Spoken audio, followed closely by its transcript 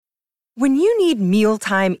When you need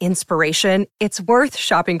mealtime inspiration, it's worth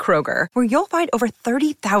shopping Kroger, where you'll find over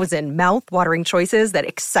 30,000 mouth-watering choices that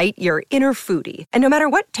excite your inner foodie. And no matter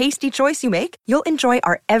what tasty choice you make, you'll enjoy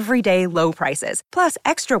our everyday low prices, plus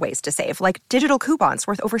extra ways to save, like digital coupons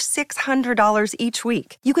worth over $600 each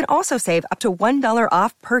week. You can also save up to $1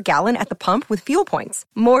 off per gallon at the pump with fuel points.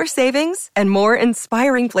 More savings and more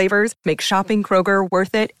inspiring flavors make shopping Kroger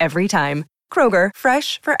worth it every time. Kroger,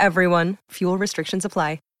 fresh for everyone. Fuel restrictions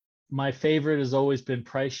apply. My favorite has always been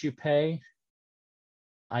Price You Pay.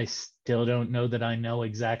 I still don't know that I know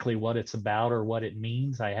exactly what it's about or what it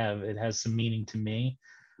means. It has some meaning to me.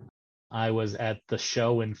 I was at the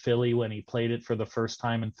show in Philly when he played it for the first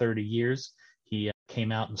time in 30 years. He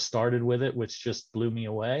came out and started with it, which just blew me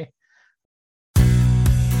away.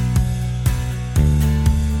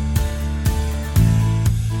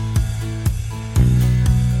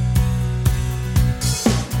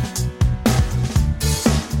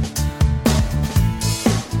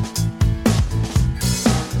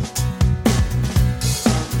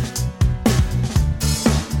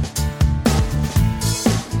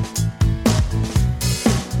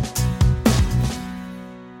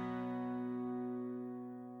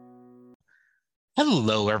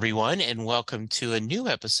 Hello, everyone, and welcome to a new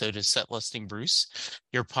episode of Set Listing Bruce,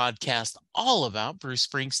 your podcast all about Bruce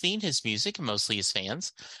Springsteen, his music, and mostly his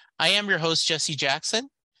fans. I am your host, Jesse Jackson.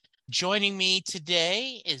 Joining me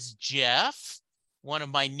today is Jeff, one of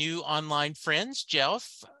my new online friends.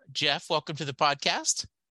 Jeff, welcome to the podcast.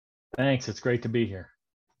 Thanks. It's great to be here.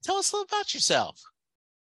 Tell us a little about yourself.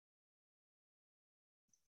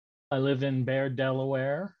 I live in Baird,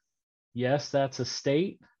 Delaware. Yes, that's a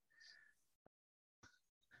state.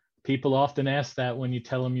 People often ask that when you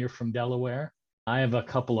tell them you're from Delaware. I have a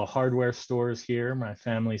couple of hardware stores here. My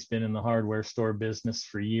family's been in the hardware store business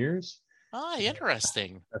for years. Ah,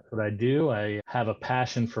 interesting. That's what I do. I have a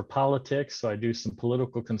passion for politics, so I do some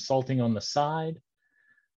political consulting on the side.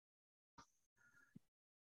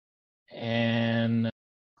 And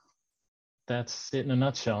that's it in a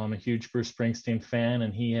nutshell. I'm a huge Bruce Springsteen fan,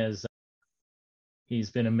 and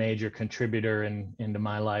he's been a major contributor into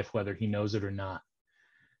my life, whether he knows it or not.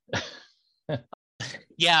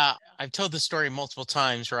 Yeah, I've told the story multiple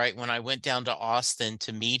times, right? When I went down to Austin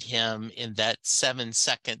to meet him in that 7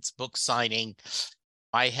 seconds book signing,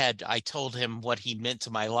 I told him what he meant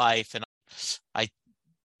to my life. And I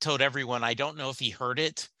told everyone, I don't know if he heard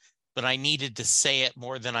it, but I needed to say it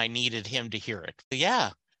more than I needed him to hear it. But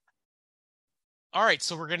yeah. All right,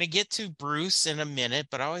 so we're going to get to Bruce in a minute,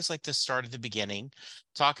 but I always like to start at the beginning.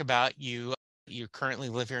 Talk about you. You currently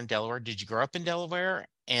live here in Delaware. Did you grow up in Delaware?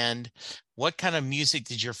 And what kind of music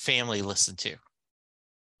did your family listen to?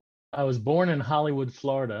 I was born in Hollywood,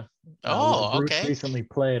 Florida. Oh, Bruce okay. recently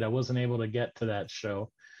played. I wasn't able to get to that show.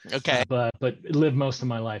 Okay. But lived most of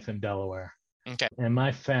my life in Delaware. Okay. And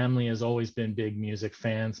my family has always been big music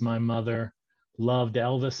fans. My mother loved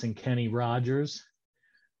Elvis and Kenny Rogers.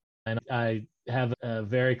 And I have a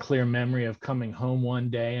very clear memory of coming home one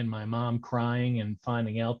day and my mom crying and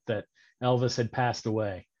finding out that Elvis had passed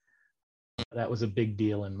away. That was a big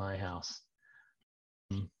deal in my house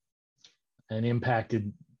and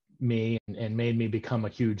impacted me and made me become a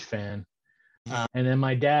huge fan. And then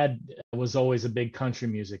my dad was always a big country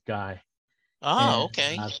music guy. Oh,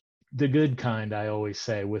 okay. The good kind, I always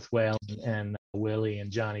say, with Waylon and Willie and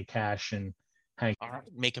Johnny Cash and Hank. All right,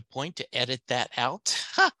 make a point to edit that out.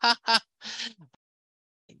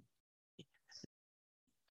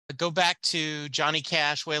 Go back to Johnny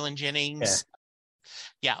Cash, Waylon Jennings.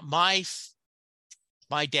 Yeah, my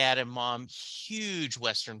dad and mom, huge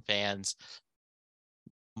Western fans.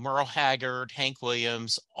 Merle Haggard, Hank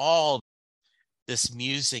Williams, all this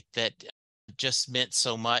music that just meant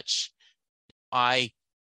so much. I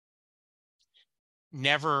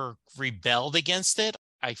never rebelled against it.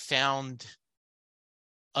 I found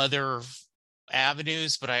other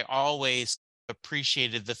avenues, but I always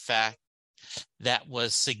appreciated the fact that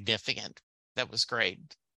was significant. That was great.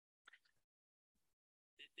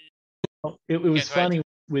 It was funny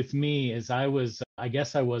with me as I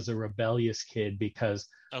guess I was a rebellious kid because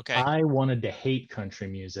I wanted to hate country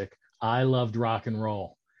music. I loved rock and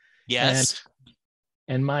roll. Yes.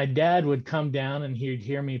 And my dad would come down and he'd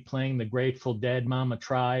hear me playing the Grateful Dead, Mama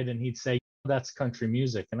Tried, and he'd say, that's country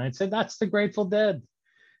music. And I'd say, that's the Grateful Dead.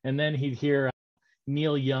 And then he'd hear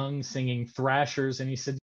Neil Young singing Thrashers, and he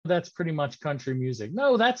said, that's pretty much country music.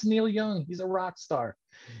 No, that's Neil Young. He's a rock star.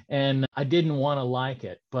 And I didn't want to like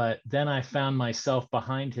it. But then I found myself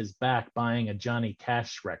behind his back buying a Johnny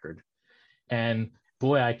Cash record. And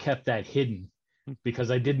boy, I kept that hidden because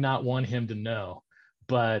I did not want him to know.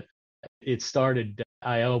 But it started,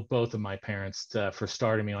 I owe both of my parents for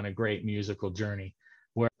starting me on a great musical journey,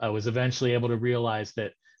 where I was eventually able to realize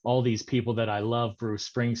that all these people that I love, Bruce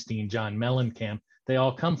Springsteen, John Mellencamp, they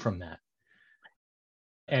all come from that.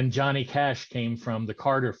 And Johnny Cash came from the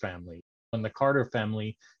Carter family, and the Carter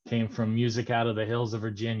family came from music out of the hills of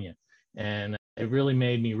Virginia. And it really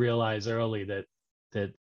made me realize early that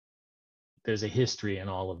there's a history in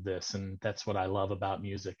all of this, and that's what I love about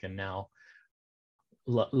music. And now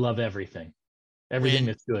love everything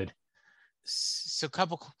that's good. So a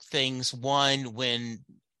couple things. One, when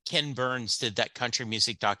Ken Burns did that country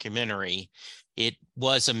music documentary, it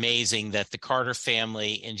was amazing that the Carter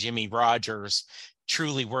family and Jimmy Rogers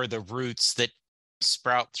truly were the roots that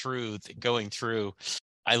sprout through, going through.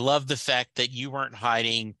 I love the fact that you weren't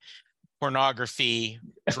hiding pornography,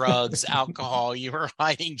 drugs, alcohol. You were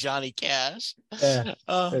hiding Johnny Cash. Yeah,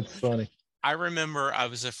 it's funny. I remember I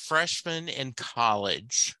was a freshman in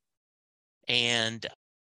college, and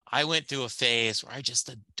I went through a phase where I just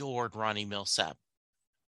adored Ronnie Millsap.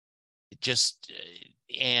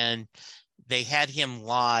 And they had him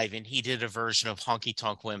live, and he did a version of Honky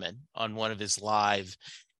Tonk Women on one of his live.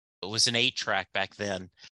 It was an 8-track back then.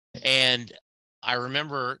 And I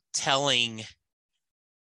remember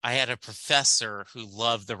I had a professor who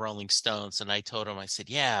loved the Rolling Stones, and I told him, I said,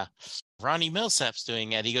 yeah, Ronnie Millsap's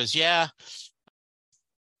doing it. He goes, yeah,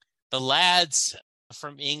 the lads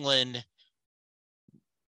from England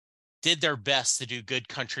did their best to do good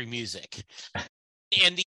country music.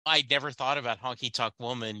 And I never thought about Honky Tonk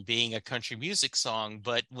Woman being a country music song,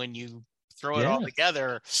 but when you throw it all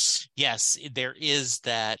together, yes, there is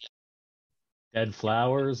that. Dead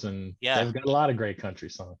Flowers, and they've got a lot of great country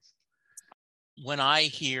songs. When I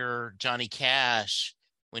hear Johnny Cash,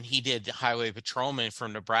 when he did Highway Patrolman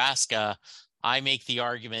from Nebraska, I make the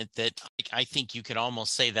argument that I think you could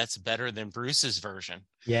almost say that's better than Bruce's version.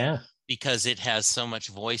 Yeah. Because it has so much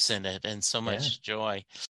voice in it and so much joy.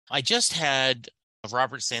 I just had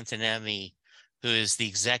Robert Santanemi, who is the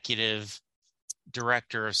executive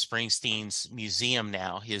director of Springsteen's museum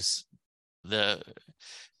now,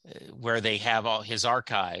 where they have all his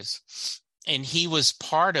archives. And he was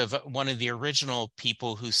part of one of the original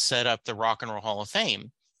people who set up the Rock and Roll Hall of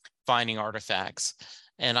Fame, finding artifacts.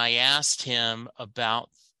 And I asked him about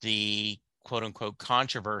the quote unquote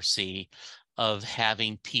controversy of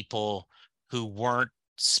having people who weren't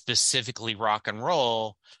specifically rock and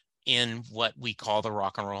roll in what we call the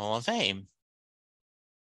Rock and Roll Hall of Fame.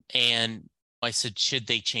 And I said, should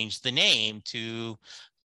they change the name to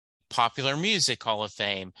Popular Music Hall of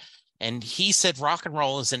Fame? And he said, rock and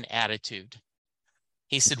roll is an attitude.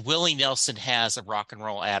 He said, Willie Nelson has a rock and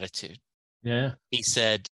roll attitude. Yeah. He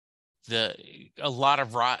said, a lot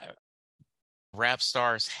of rap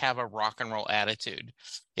stars have a rock and roll attitude.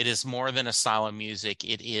 It is more than a style of music.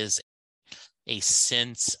 It is a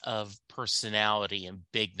sense of personality and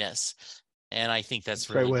bigness. And I think that's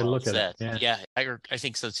really great way to look said. at it. Yeah, I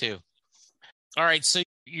think so too. All right. So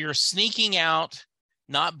you're sneaking out,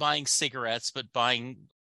 not buying cigarettes, but buying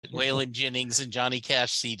Waylon Jennings and Johnny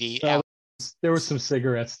Cash CD. There were some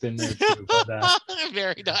cigarettes in there too. But,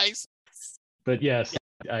 very nice. But yes,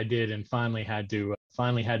 I did, and finally had to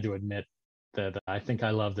admit that I think I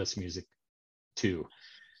love this music too.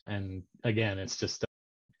 And again, it's just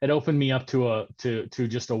it opened me up to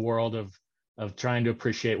just a world of trying to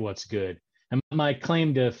appreciate what's good. And my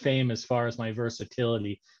claim to fame, as far as my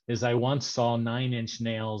versatility, is I once saw 9 Inch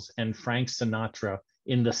Nails and Frank Sinatra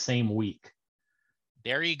in the same week.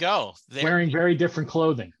 There you go. Wearing very different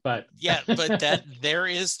clothing, but but there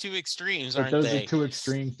is two extremes, aren't those they? are two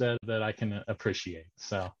extremes that I can appreciate.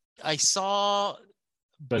 So I saw,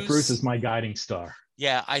 but Bruce is my guiding star.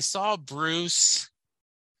 Yeah, I saw Bruce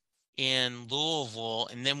in Louisville,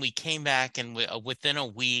 and then we came back, and within a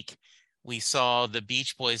week, we saw the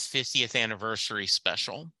Beach Boys 50th anniversary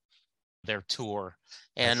special, their tour,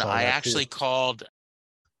 and I actually called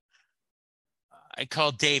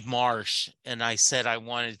Dave Marsh, and I said I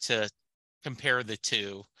wanted to compare the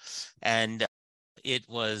two. And it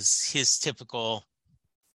was his typical,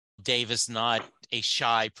 Dave is not a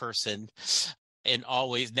shy person and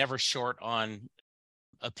always never short on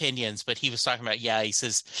opinions, but he was talking about, he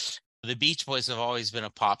says, the Beach Boys have always been a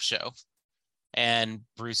pop show and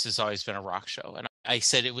Bruce has always been a rock show. And I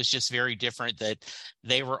said it was just very different, that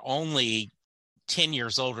they were only 10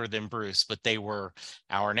 years older than Bruce, but they were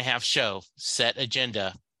hour-and-a-half show, set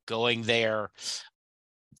agenda, going there,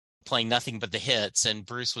 playing nothing but the hits. And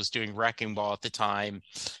Bruce was doing Wrecking Ball at the time,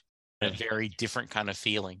 a very different kind of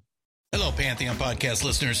feeling. Hello, Pantheon podcast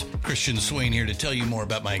listeners. Christian Swain here to tell you more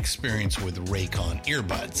about my experience with Raycon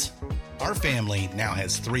earbuds. Our family now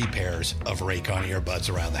has 3 pairs of Raycon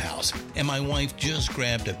earbuds around the house, and my wife just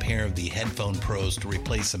grabbed a pair of the Headphone Pros to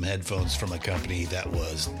replace some headphones from a company that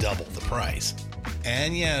was double the price.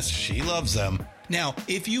 And yes, she loves them. Now,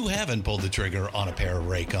 if you haven't pulled the trigger on a pair of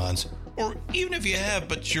Raycons, or even if you have,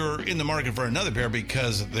 but you're in the market for another pair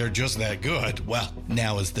because they're just that good, well,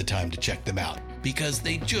 now is the time to check them out, because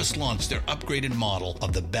they just launched their upgraded model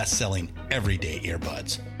of the best-selling everyday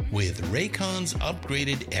earbuds. With Raycon's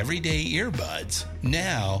upgraded everyday earbuds,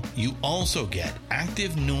 now you also get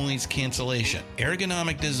active noise cancellation,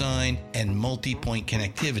 ergonomic design, and multi-point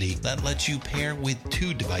connectivity that lets you pair with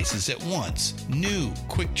 2 devices at once. New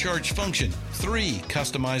quick charge function, 3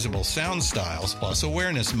 customizable sound styles, plus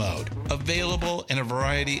awareness mode. Available in a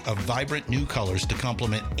variety of vibrant new colors to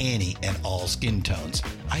complement any and all skin tones.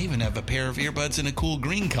 I even have a pair of earbuds in a cool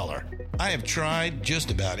green color. I have tried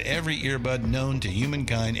just about every earbud known to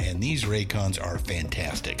humankind, and these Raycons are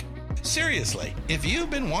fantastic. Seriously, if you've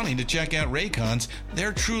been wanting to check out Raycons,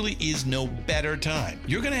 there truly is no better time.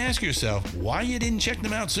 You're going to ask yourself why you didn't check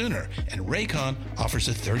them out sooner, and Raycon offers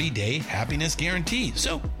a 30-day happiness guarantee.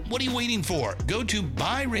 So what are you waiting for? Go to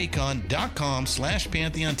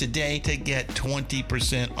buyraycon.com/Pantheon today to get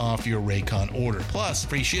 20% off your Raycon order, plus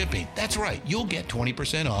free shipping. That's right, you'll get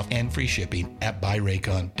 20% off and free shipping at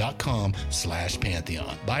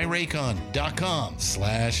buyraycon.com/Pantheon.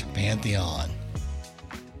 buyraycon.com/Pantheon.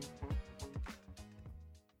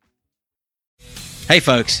 Hey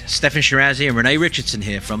folks, Stefan Shirazi and Renee Richardson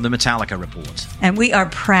here from the Metallica Report. And we are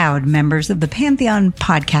proud members of the Pantheon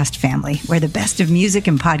podcast family, where the best of music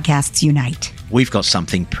and podcasts unite. We've got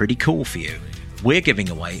something pretty cool for you. We're giving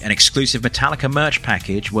away an exclusive Metallica merch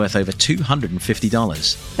package worth over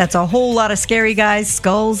 $250. That's a whole lot of Scary Guys,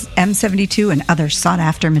 Skulls, M72, and other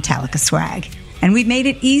sought-after Metallica swag. And we've made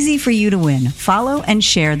it easy for you to win. Follow and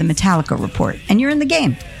share the Metallica Report, and you're in the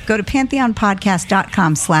game. Go to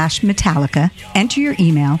pantheonpodcast.com/Metallica, enter your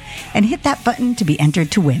email, and hit that button to be entered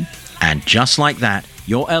to win. And just like that,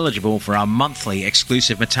 you're eligible for our monthly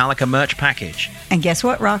exclusive Metallica merch package. And guess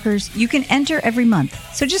what, rockers? You can enter every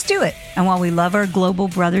month, so just do it. And while we love our global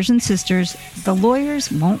brothers and sisters, the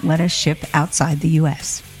lawyers won't let us ship outside the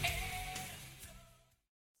U.S.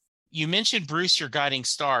 You mentioned Bruce, your guiding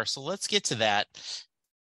star, so let's get to that.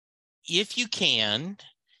 If you can,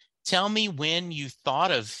 tell me when you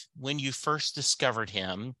first discovered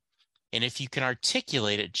him, and if you can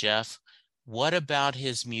articulate it, Jeff, what about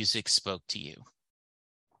his music spoke to you?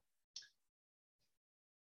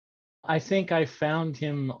 I think I found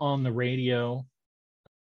him on the radio.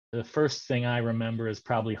 The first thing I remember is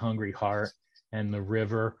probably Hungry Heart and The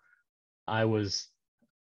River. I was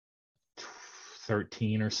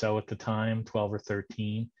 13 or so at the time, 12 or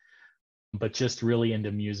 13, but just really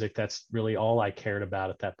into music. That's really all I cared about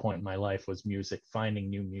at that point in my life, was music, finding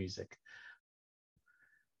new music.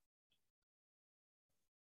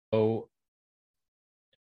 So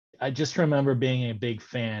I just remember being a big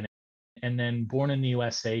fan. And then Born in the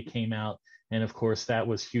USA came out, and of course that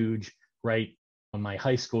was huge. Right in my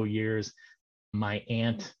high school years, my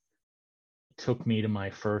aunt took me to my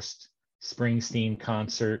first Springsteen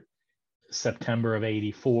concert, September of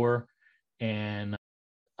 '84, and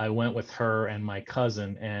I went with her and my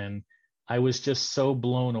cousin, and I was just so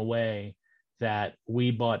blown away that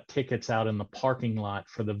we bought tickets out in the parking lot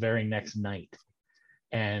for the very next night.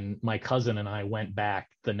 And my cousin and I went back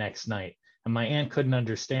the next night, and my aunt couldn't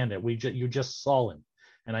understand it. You just saw him.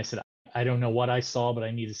 And I said, I don't know what I saw, but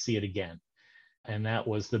I need to see it again. And that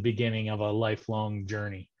was the beginning of a lifelong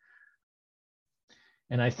journey.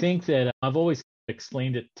 And I think that I've always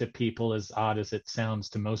explained it to people, as odd as it sounds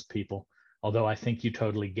to most people, although I think you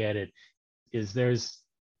totally get it,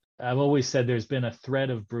 I've always said there's been a thread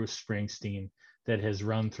of Bruce Springsteen that has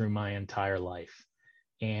run through my entire life.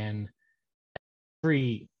 And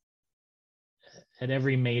at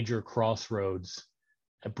every major crossroads,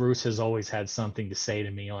 Bruce has always had something to say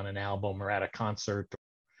to me on an album or at a concert.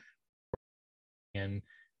 And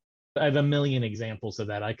I have a million examples of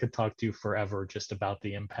that. I could talk to you forever just about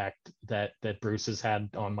the impact that Bruce has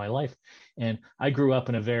had on my life. And I grew up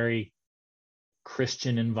in a very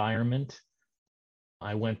Christian environment.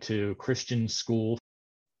 I went to Christian school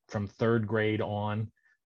from 3rd grade on.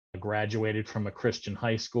 I graduated from a Christian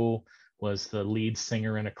high school, was the lead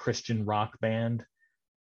singer in a Christian rock band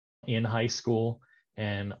in high school,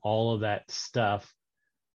 and all of that stuff.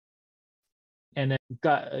 And then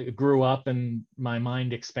grew up, and my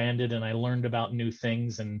mind expanded, and I learned about new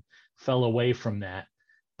things and fell away from that.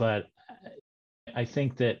 But I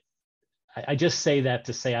think that I just say that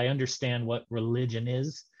to say I understand what religion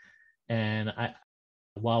is. And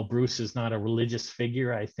while Bruce is not a religious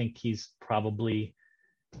figure, I think he's probably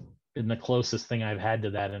been the closest thing I've had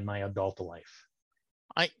to that in my adult life.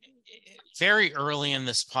 Very early in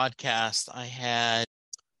this podcast, I had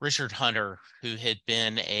Richard Hunter, who had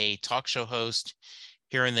been a talk show host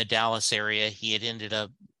here in the Dallas area. He had ended up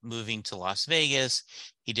moving to Las Vegas.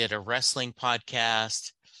 He did a wrestling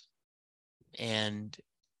podcast, and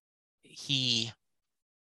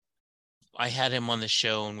I had him on the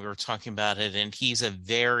show and we were talking about it, and he's a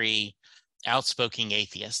very outspoken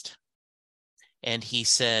atheist. And he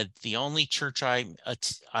said, the only church I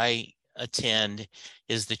attend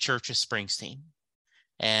is the Church of Springsteen.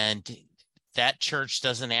 And that church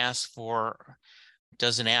doesn't ask for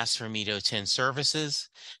me to attend services,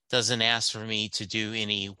 doesn't ask for me to do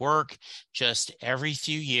any work. Just every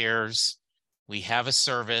few years, we have a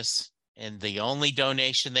service, and the only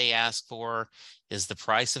donation they ask for is the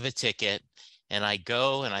price of a ticket. And I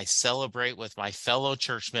go and I celebrate with my fellow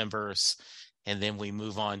church members, and then we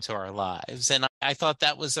move on to our lives. And I thought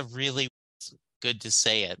that was a really good to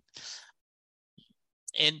say it.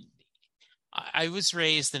 And I was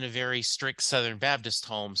raised in a very strict Southern Baptist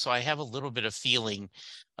home, so I have a little bit of feeling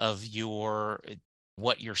of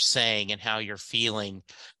what you're saying and how you're feeling.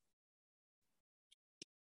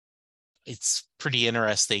 It's pretty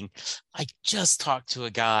interesting. I just talked to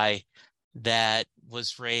a guy that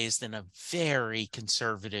was raised in a very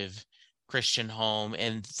conservative Christian home,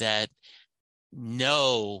 and that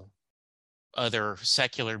no other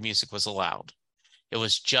secular music was allowed. It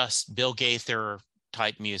was just Bill Gaither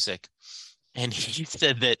type music. And he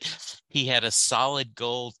said that he had a solid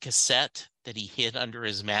gold cassette that he hid under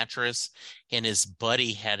his mattress, and his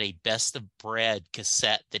buddy had a Best of Bread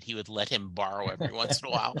cassette that he would let him borrow every once in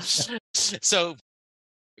a while. So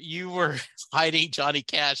you were hiding Johnny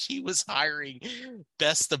Cash. He was hiring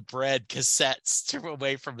Best of Bread cassettes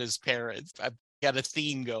away from his parents. I've got a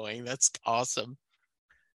theme going. That's awesome.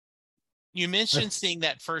 You mentioned seeing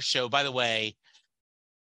that first show. By the way,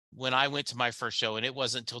 when I went to my first show, and it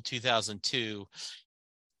wasn't until 2002,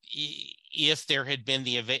 if there had been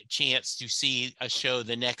the chance to see a show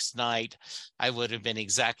the next night, I would have been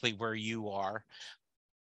exactly where you are.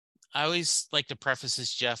 I always like to preface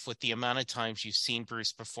this, Jeff, with the amount of times you've seen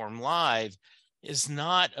Bruce perform live is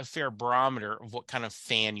not a fair barometer of what kind of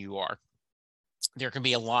fan you are. There can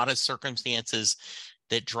be a lot of circumstances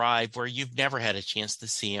that drive where you've never had a chance to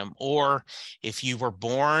see him, or if you were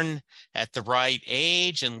born at the right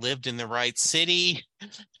age and lived in the right city,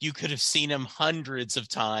 you could have seen him hundreds of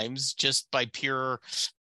times just by pure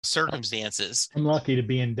circumstances. I'm lucky to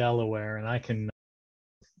be in Delaware, and I can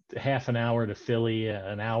half an hour to Philly,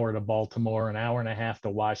 an hour to Baltimore, an hour and a half to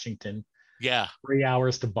Washington. Yeah. 3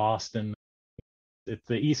 hours to Boston.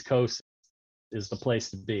 The East Coast is the place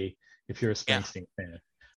to be if you're a Springsteen fan.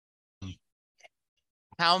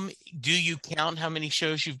 How do you count how many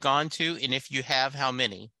shows you've gone to? And if you have, how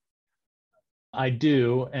many? I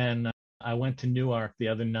do. And I went to Newark the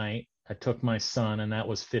other night. I took my son, and that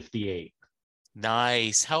was 58.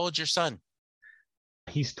 Nice. How old's your son?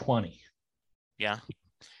 He's 20. Yeah.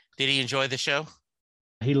 Did he enjoy the show?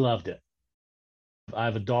 He loved it. I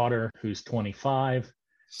have a daughter who's 25,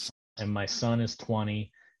 and my son is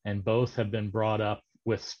 20, and both have been brought up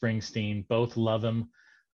with Springsteen. Both love him.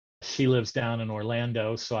 She lives down in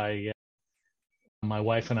Orlando, so my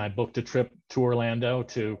wife and I booked a trip to Orlando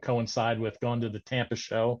to coincide with going to the Tampa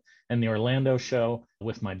show and the Orlando show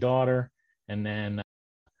with my daughter. And then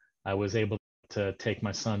I was able to take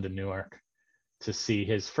my son to Newark to see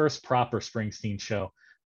his first proper Springsteen show.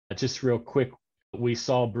 Just real quick, we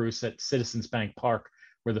saw Bruce at Citizens Bank Park,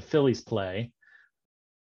 where the Phillies play,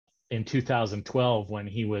 in 2012 when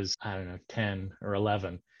he was, 10 or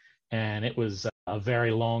 11. And it was a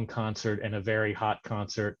very long concert and a very hot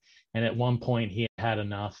concert. And at one point he had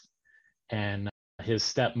enough. And his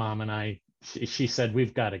stepmom and I, she said,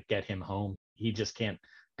 we've got to get him home. He just can't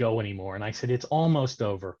go anymore. And I said, it's almost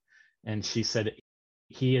over. And she said,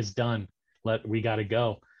 he is done. We got to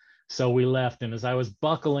go. So we left. And as I was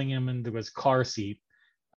buckling him into his car seat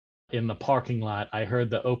in the parking lot, I heard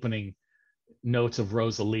the opening notes of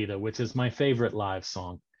Rosalita, which is my favorite live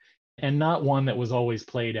song. And not one that was always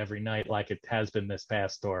played every night like it has been this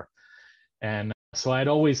past tour. And so I'd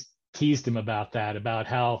always teased him about that, about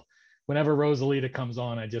how whenever Rosalita comes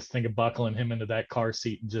on, I just think of buckling him into that car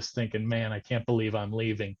seat and just thinking, man, I can't believe I'm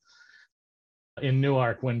leaving. In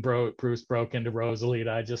Newark, when Bruce broke into Rosalita,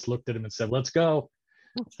 I just looked at him and said, let's go.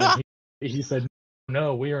 And he said,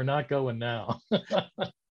 no, we are not going now. And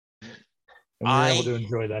we were able to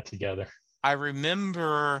enjoy that together. I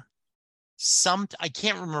remember I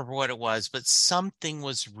can't remember what it was, but something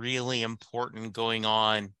was really important going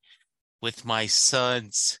on with my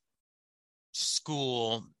son's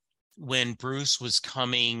school when Bruce was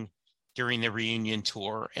coming during the reunion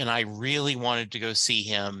tour, and I really wanted to go see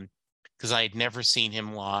him because I had never seen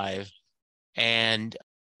him live. And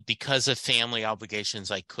because of family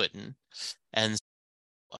obligations, I couldn't. And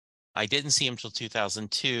I didn't see him till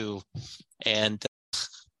 2002. And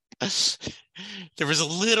there was a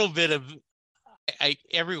little bit of,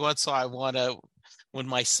 every once in a while, when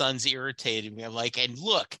my son's irritated me, I'm like, and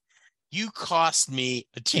look, you cost me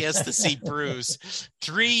a chance to see Bruce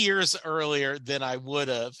 3 years earlier than I would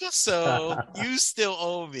have. So you still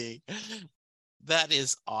owe me. That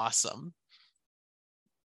is awesome.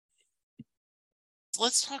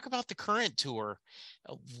 Let's talk about the current tour.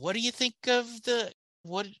 What do you think of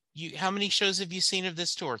how many shows have you seen of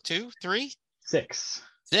this tour? 2, 3? 6.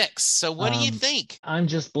 6. So what do you think? I'm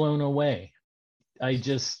just blown away. I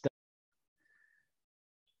just,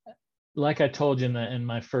 like I told you in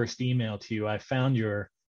my first email to you, I found your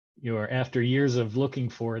after years of looking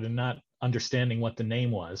for it and not understanding what the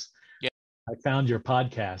name was. Yeah. I found your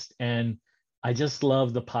podcast, and I just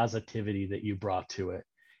love the positivity that you brought to it.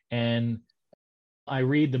 And I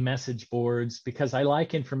read the message boards because I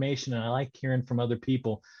like information and I like hearing from other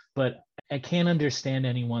people, but I can't understand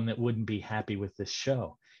anyone that wouldn't be happy with this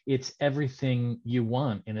show. It's everything you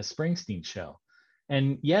want in a Springsteen show.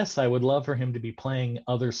 And yes, I would love for him to be playing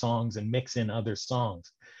other songs and mix in other songs.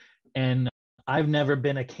 And I've never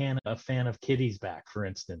been a fan of Kitty's Back, for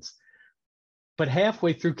instance. But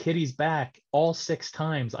halfway through Kitty's Back, all 6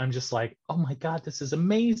 times, I'm just like, oh my God, this is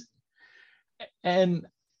amazing. And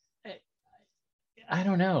I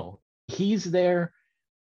don't know. He's there.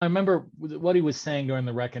 I remember what he was saying during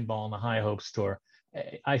the Wrecking Ball and the High Hopes tour.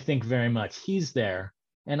 I think very much he's there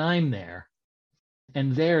and I'm there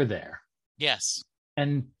and they're there. Yes.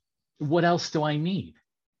 And what else do I need?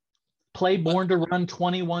 Play Born to Run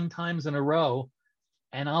 21 times in a row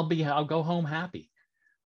and I'll go home happy.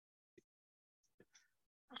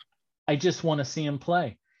 I just want to see him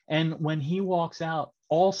play. And when he walks out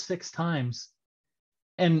all 6 times,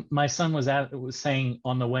 and my son was saying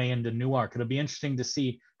on the way into Newark, it'll be interesting to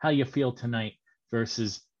see how you feel tonight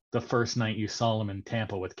versus the first night you saw him in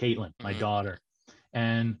Tampa with Caitlin, my daughter.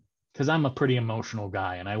 And because I'm a pretty emotional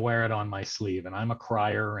guy and I wear it on my sleeve and I'm a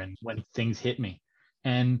crier and when things hit me.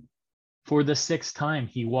 And for the 6th time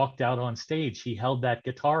he walked out on stage, he held that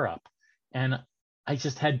guitar up and I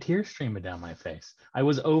just had tears streaming down my face. I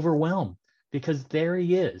was overwhelmed because there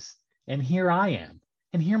he is. And here I am.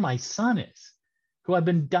 And here my son is, who I've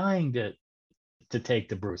been dying to take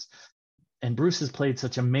to Bruce. And Bruce has played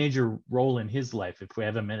such a major role in his life. If we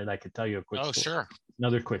have a minute, I could tell you a quick story. Sure.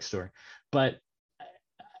 Another quick story. But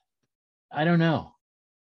I don't know.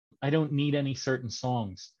 I don't need any certain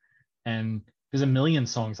songs. And there's a million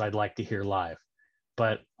songs I'd like to hear live.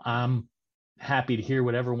 But I'm happy to hear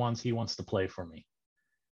whatever ones he wants to play for me.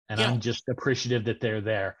 And I'm just appreciative that they're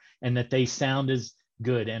there and that they sound as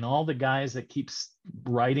good. And all the guys that keeps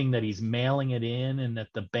writing that he's mailing it in and that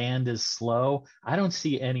the band is slow, I don't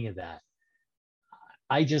see any of that.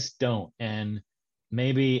 I just don't. And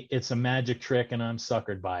maybe it's a magic trick and I'm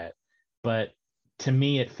suckered by it. But to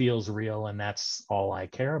me, it feels real. And that's all I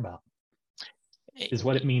care about, is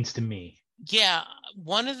what it means to me. Yeah.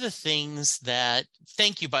 One of the things that,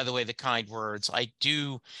 thank you, by the way, the kind words. I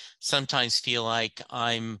do sometimes feel like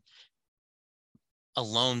I'm a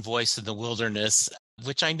lone voice in the wilderness,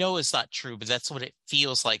 which I know is not true, but that's what it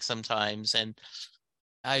feels like sometimes. And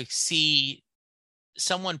I see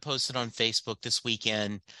someone posted on Facebook this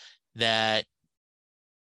weekend that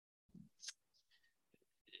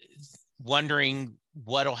wondering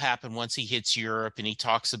what'll happen once he hits Europe. And he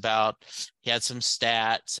talks about, he had some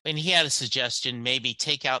stats and he had a suggestion, maybe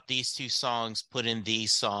take out these 2 songs, put in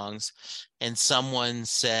these songs. And someone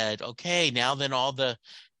said, okay, now then all the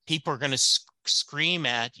people are going to scream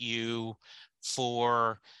at you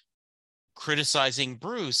for criticizing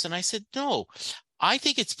Bruce. And I said, no, I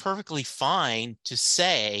think it's perfectly fine to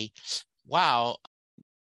say, wow,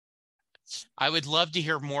 I would love to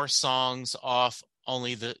hear more songs off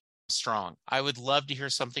Only the Strong. I would love to hear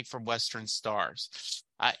something from Western Stars.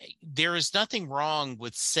 There is nothing wrong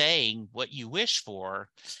with saying what you wish for.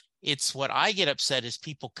 It's what I get upset is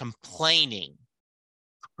people complaining,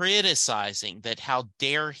 criticizing that how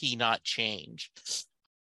dare he not change.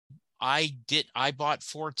 I bought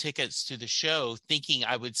 4 tickets to the show thinking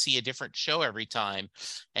I would see a different show every time.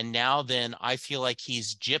 And now then I feel like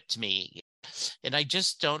he's gypped me. And I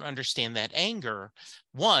just don't understand that anger.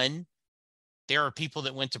 One, there are people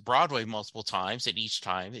that went to Broadway multiple times, and each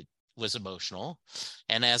time it was emotional.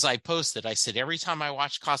 And as I posted, I said, every time I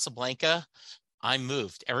watch Casablanca, I'm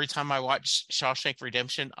moved. Every time I watch Shawshank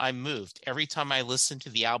Redemption, I'm moved. Every time I listen to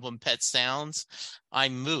the album Pet Sounds,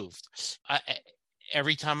 I'm moved.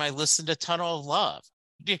 every time I listen to Tunnel of Love.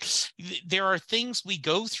 There are things we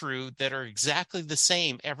go through that are exactly the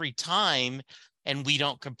same every time, and we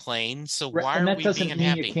don't complain. So why And are that we being doesn't mean you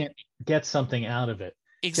unhappy? can't get something out of it.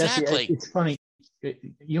 Jesse, Exactly. it's funny.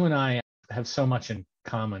 You and I have so much in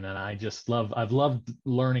common, and I've loved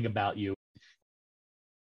learning about you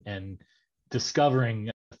and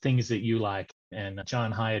discovering things that you like. And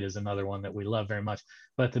John Hyatt is another one that we love very much.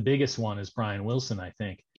 But the biggest one is Brian Wilson, I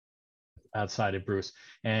think, outside of Bruce.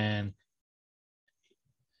 And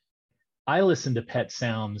I listened to Pet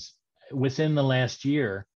Sounds within the last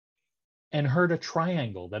year and heard a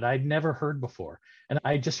triangle that I'd never heard before. And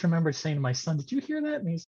I just remember saying to my son, "Did you hear that?" And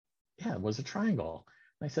he's, "Yeah, it was a triangle."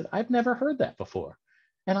 And I said, "I've never heard that before."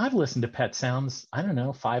 And I've listened to Pet Sounds, I don't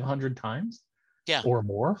know, 500 times Yeah. or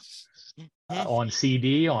more, on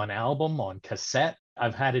CD, on album, on cassette.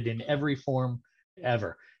 I've had it in every form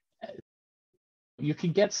ever. You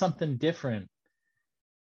can get something different.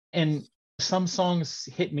 And some songs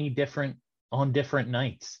hit me different on different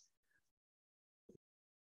nights.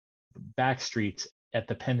 Backstreets at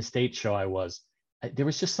the Penn State show there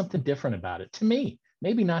was just something different about it to me,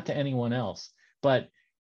 maybe not to anyone else, but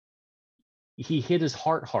he hit his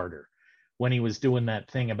heart harder when he was doing that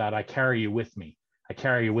thing about I carry you with me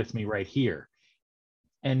right here.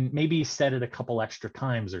 And maybe he said it a couple extra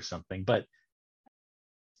times or something, but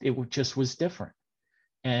it just was different.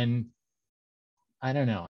 And I don't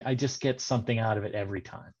know, I just get something out of it every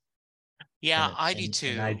time. Yeah, I do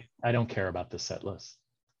too. And I don't care about the set list.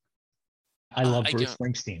 I love Bruce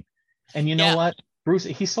Springsteen. And you know what? Bruce,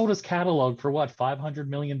 he sold his catalog for what, $500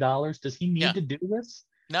 million? Does he need to do this?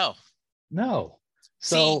 No.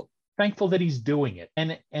 So thankful that he's doing it.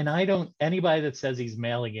 And I don't, anybody that says he's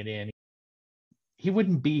mailing it in, he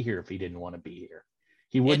wouldn't be here if he didn't want to be here.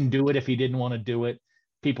 He wouldn't do it if he didn't want to do it.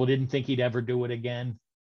 People didn't think he'd ever do it again.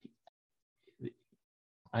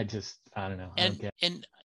 I don't know. And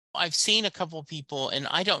I've seen a couple of people, and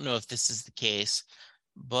I don't know if this is the case,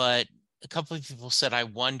 but a couple of people said, I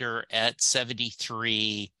wonder at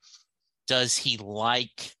 73, does he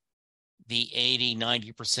like the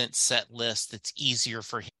 80-90% set list that's easier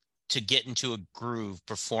for him to get into a groove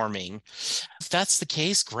performing? If that's the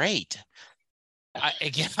case, great.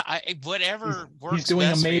 Whatever works. He's doing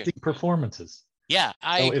best amazing performances. Yeah,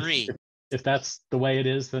 I agree. If that's the way it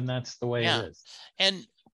is, then that's the way it is. And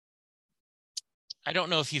I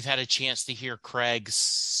don't know if you've had a chance to hear Craig's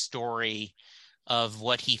story of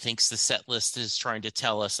what he thinks the set list is trying to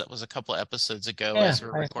tell us. That was a couple of episodes ago as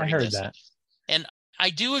we're recording this. That. And I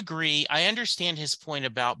do agree. I understand his point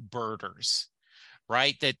about birders,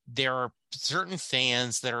 right? That there are certain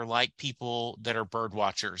fans that are like people that are bird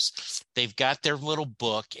watchers. They've got their little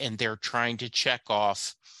book and they're trying to check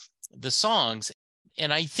off the songs.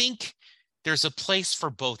 And I think there's a place for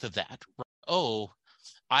both of that. Oh,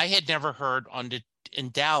 I had never heard in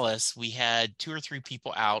Dallas, we had 2 or 3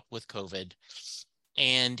 people out with COVID,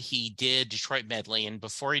 and he did Detroit Medley. And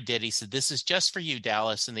before he did, he said, "This is just for you,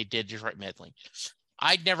 Dallas." And they did Detroit Medley.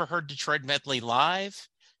 I'd never heard Detroit Medley live.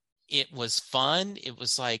 It was fun. It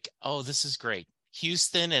was like, oh, this is great.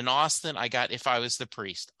 Houston and Austin, I got If I Was the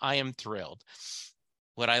Priest. I am thrilled.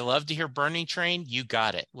 Would I love to hear Burning Train? You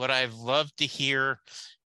got it. Would I love to hear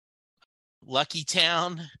Lucky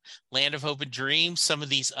Town, Land of Hope and Dreams, some of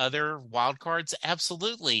these other wild cards?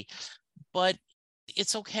 Absolutely. But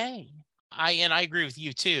it's okay. I agree with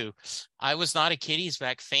you too. I was not a Kitties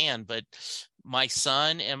Back fan, but my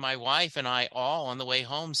son and my wife and I all on the way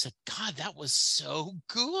home said, "God, that was so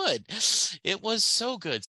good." It was so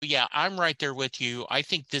good. Yeah, I'm right there with you. I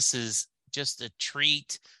think this is just a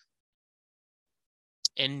treat.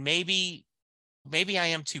 And maybe I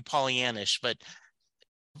am too Pollyannish, but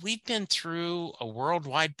we've been through a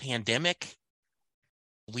worldwide pandemic.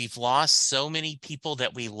 We've lost so many people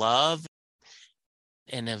that we love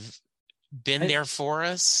and have been there for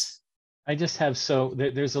us. I just have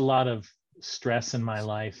there's a lot of stress in my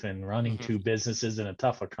life and running 2 businesses in a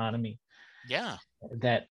tough economy. Yeah.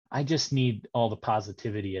 That I just need all the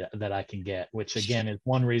positivity that I can get, which again is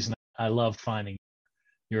one reason I love finding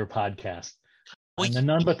your podcast. And the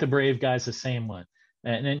None But the Brave guys, the same one.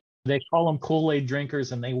 And then they call them Kool-Aid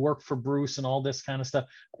drinkers and they work for Bruce and all this kind of stuff.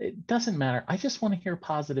 It doesn't matter. I just want to hear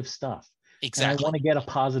positive stuff. Exactly. And I want to get a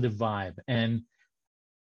positive vibe. And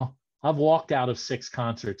I've walked out of 6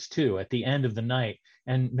 concerts too at the end of the night,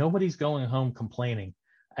 and nobody's going home complaining.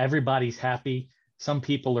 Everybody's happy. Some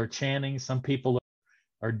people are chanting. Some people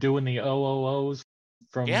are doing the OOOs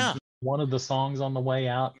from one of the songs on the way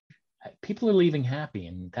out. People are leaving happy,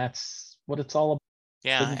 and that's what it's all about.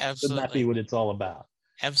 Yeah, absolutely. Shouldn't that be what it's all about?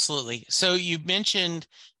 Absolutely. So you mentioned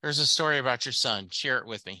there's a story about your son. Share it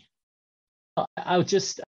with me. I would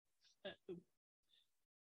just,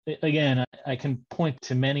 again, I can point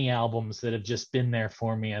to many albums that have just been there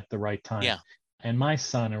for me at the right time. Yeah. And my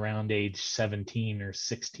son, around age 17 or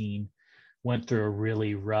 16, went through a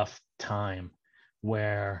really rough time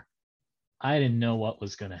where I didn't know what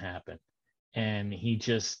was going to happen. And he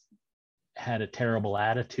just had a terrible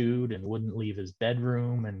attitude and wouldn't leave his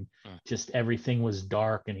bedroom, and just everything was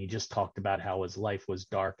dark. And he just talked about how his life was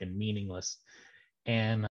dark and meaningless.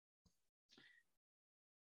 And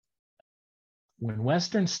when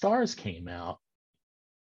Western Stars came out,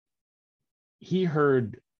 he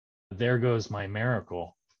heard There Goes My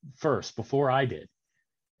Miracle first before I did.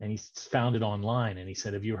 And he found it online and he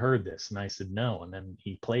said, "Have you heard this?" And I said, "No." And then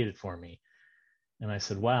he played it for me. And I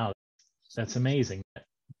said, "Wow, that's amazing."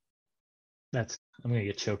 I'm going to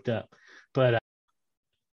get choked up. But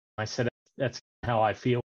I said, "That's how I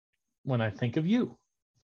feel when I think of you."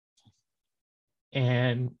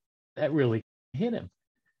 And that really hit him.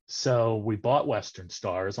 So we bought Western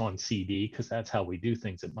Stars on CD because that's how we do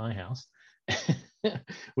things at my house.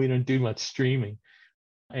 We don't do much streaming.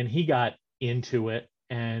 And he got into it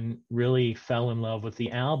and really fell in love with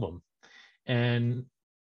the album. And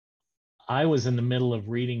I was in the middle of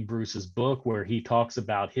reading Bruce's book where he talks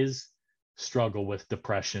about his struggle with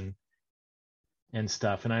depression and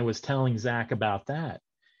stuff. And I was telling Zach about that.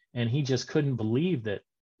 And he just couldn't believe that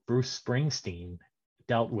Bruce Springsteen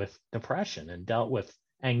dealt with depression and dealt with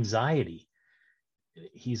anxiety.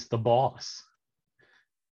 He's the boss.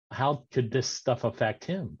 How could this stuff affect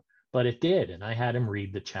him? But it did. And I had him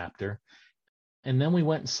read the chapter. And then we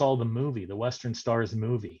went and saw the movie, the Western Stars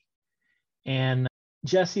movie. And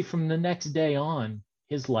Jesse, from the next day on,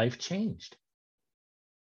 his life changed.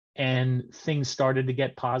 And things started to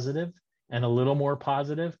get positive and a little more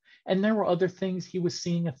positive. And there were other things. He was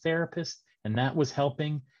seeing a therapist, and that was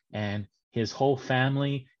helping. And his whole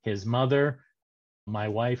family, his mother, my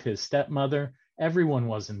wife, his stepmother, everyone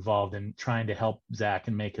was involved in trying to help Zach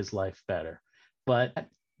and make his life better. But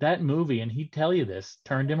that movie, and he'd tell you this,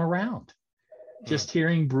 turned him around. Just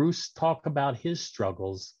hearing Bruce talk about his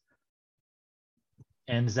struggles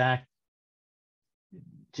and Zach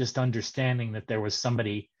just understanding that there was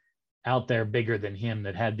somebody out there bigger than him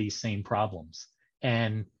that had these same problems.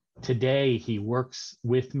 And today he works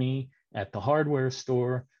with me at the hardware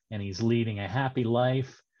store, and he's leading a happy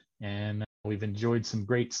life. And we've enjoyed some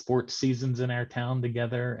great sports seasons in our town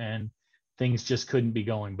together, and things just couldn't be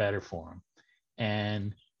going better for him.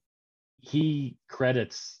 And he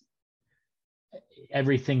credits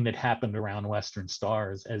everything that happened around Western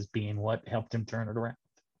Stars as being what helped him turn it around.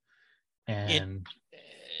 And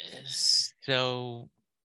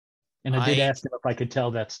I did ask him if I could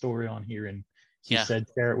tell that story on here, and he said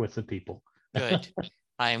share it with the people. Good.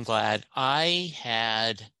 I am glad. I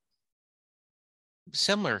had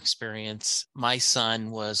similar experience. My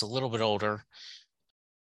son was a little bit older,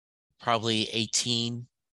 probably 18,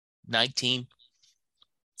 19,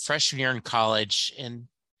 freshman year in college, and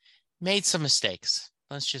made some mistakes.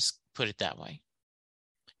 Let's just put it that way.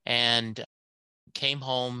 And came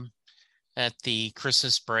home at the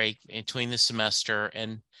Christmas break between the semester,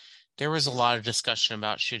 and there was a lot of discussion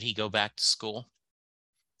about should he go back to school.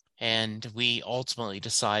 And we ultimately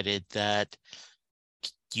decided that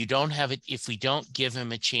you don't have it if we don't give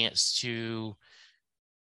him a chance to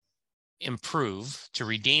improve, to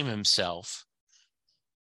redeem himself.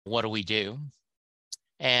 What do we do?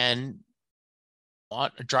 And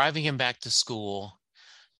driving him back to school,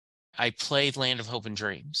 I played Land of Hope and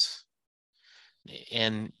Dreams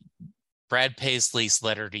and Brad Paisley's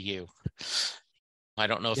Letter to You. I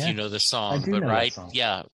don't know if you know the song, but right?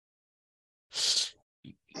 Yeah.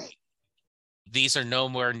 These are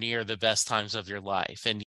nowhere near the best times of your life,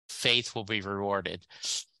 and faith will be rewarded.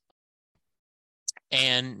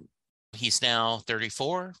 And he's now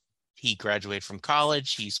 34. He graduated from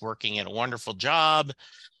college. He's working at a wonderful job.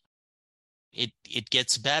 It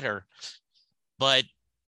gets better. But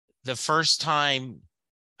the first time,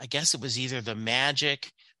 I guess it was either the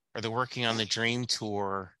Magic or the Working on the Dream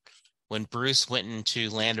tour, when Bruce went into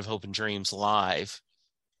Land of Hope and Dreams live,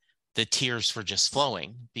 the tears were just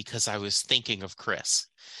flowing because I was thinking of Chris,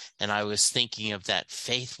 and I was thinking of that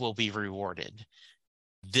faith will be rewarded.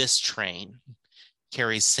 This train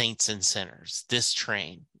carries saints and sinners. This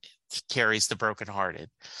train carries the brokenhearted.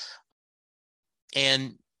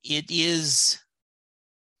 And it is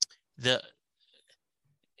this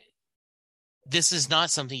is not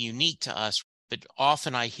something unique to us, but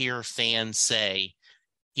often I hear fans say,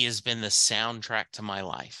 he has been the soundtrack to my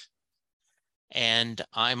life. And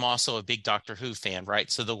I'm also a big Doctor Who fan, right?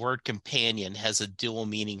 So the word companion has a dual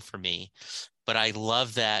meaning for me, but I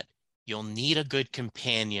love that you'll need a good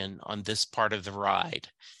companion on this part of the ride.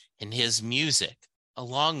 And his music,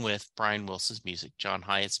 along with Brian Wilson's music, John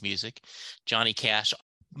Hyatt's music, Johnny Cash,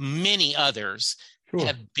 many others, Sure.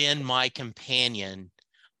 have been my companion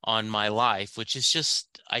on my life, which is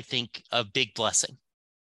just, I think, a big blessing.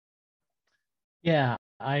 Yeah,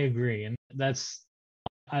 I agree. And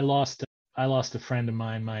I lost a friend of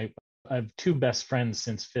mine. I have two best friends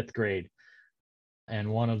since fifth grade, and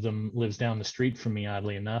one of them lives down the street from me,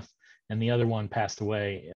 oddly enough, and the other one passed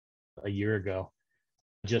away a year ago,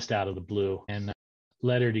 just out of the blue. And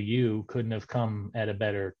Letter to You couldn't have come at a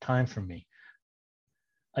better time for me.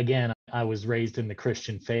 Again, I was raised in the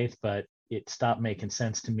Christian faith, but it stopped making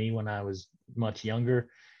sense to me when I was much younger.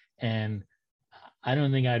 And I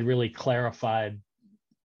don't think I'd really clarified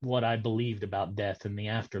what I believed about death and the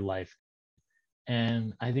afterlife.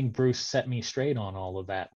 And I think Bruce set me straight on all of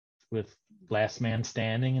that with Last Man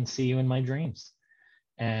Standing and See You in My Dreams.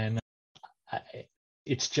 And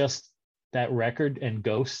it's just that record, and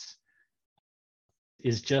Ghosts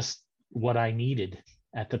is just what I needed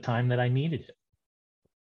at the time that I needed it.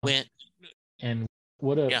 And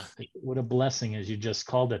what a blessing, as you just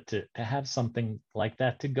called it, to have something like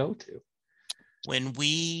that to go to.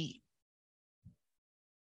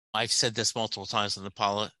 I've said this multiple times on the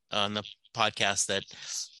podcast, that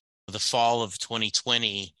the fall of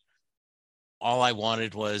 2020, all I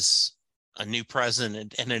wanted was a new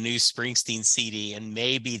president and a new Springsteen CD, and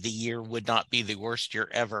maybe the year would not be the worst year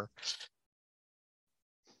ever.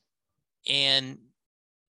 And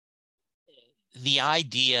the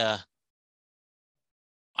idea,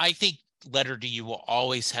 I think Letter to You will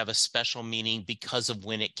always have a special meaning because of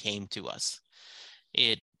when it came to us.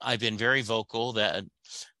 I've been very vocal that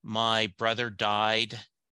my brother died.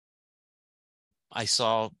 I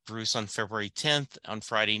saw Bruce on February 10th on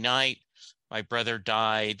Friday night. My brother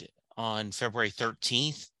died on February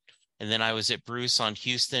 13th. And then I was at Bruce on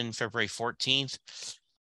Houston, February 14th.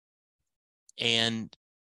 And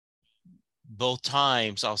both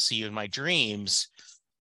times, I'll See You in My Dreams,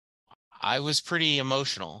 I was pretty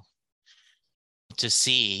emotional to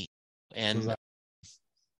see. And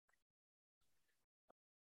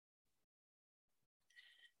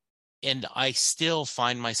I still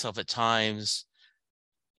find myself at times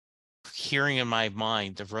hearing in my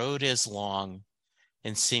mind, the road is long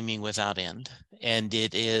and seeming without end. And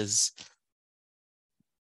it is,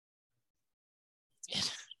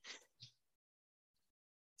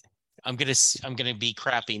 I'm gonna be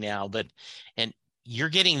crappy now, and you're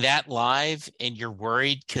getting that live and you're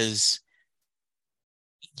worried because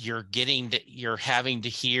you're having to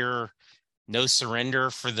hear No Surrender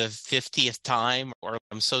for the 50th time, or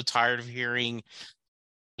I'm so tired of hearing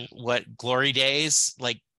Glory Days.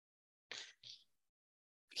 Like,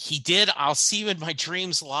 he did I'll See You in My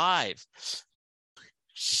Dreams live.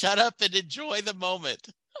 Shut up and enjoy the moment.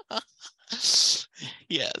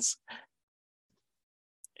 Yes.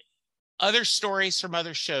 Other stories from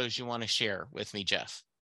other shows you want to share with me, Jeff?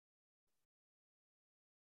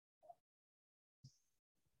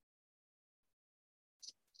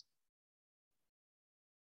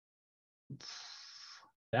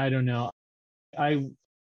 I don't know.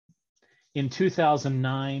 In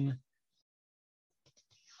 2009,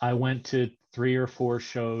 I went to 3 or 4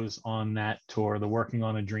 shows on that tour, the Working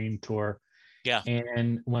on a Dream tour. Yeah.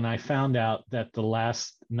 And when I found out that the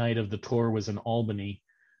last night of the tour was in Albany,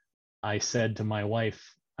 I said to my wife,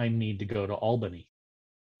 I need to go to Albany.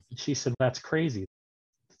 She said, that's crazy.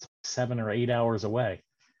 It's 7 or 8 hours away.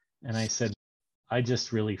 And I said, I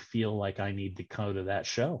just really feel like I need to go to that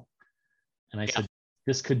show. And I said,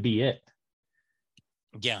 this could be it.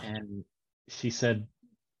 Yeah. And she said,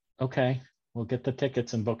 okay, we'll get the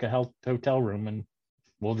tickets and book a hotel room and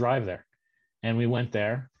we'll drive there. And we went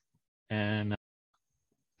there, and it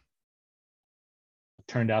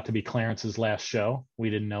turned out to be Clarence's last show. We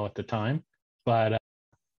didn't know at the time, but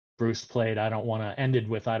Bruce played ended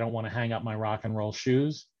with I Don't Want to Hang Up My Rock and Roll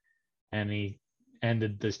Shoes. And he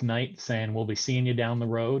ended this night saying, we'll be seeing you down the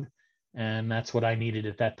road. And that's what I needed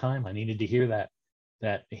at that time. I needed to hear that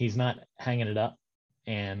he's not hanging it up.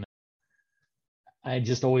 And I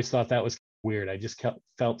just always thought that was weird. I just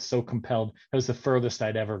felt so compelled. It was the furthest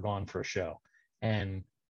I'd ever gone for a show. And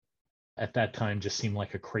at that time just seemed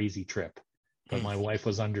like a crazy trip. But my wife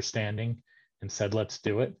was understanding and said, let's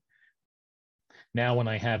do it. Now when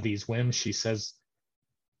I have these whims, she says,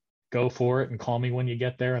 go for it and call me when you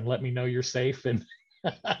get there and let me know you're safe. And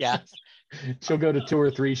yeah, she'll go to 2 or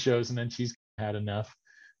 3 shows and then she's had enough.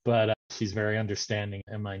 But she's very understanding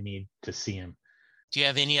in my need to see him. Do you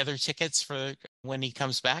have any other tickets for when he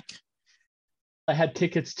comes back? I had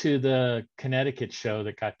tickets to the Connecticut show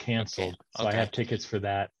that got canceled. So I have tickets for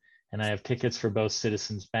that. And I have tickets for both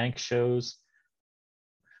Citizens Bank shows.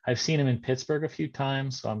 I've seen him in Pittsburgh a few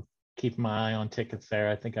times, so I'm keeping my eye on tickets there.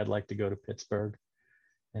 I think I'd like to go to Pittsburgh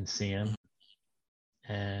and see him.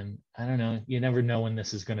 And I don't know, you never know when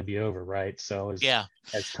this is going to be over, right? So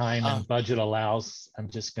as time and budget allows, I'm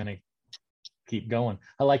just going to keep going.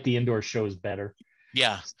 I like the indoor shows better.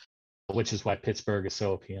 Yeah. Which is why Pittsburgh is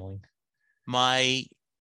so appealing. My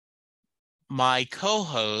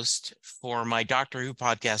co-host for my Doctor Who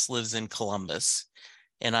podcast lives in Columbus,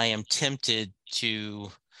 and I am tempted to,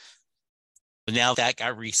 now that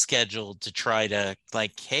got rescheduled, to try to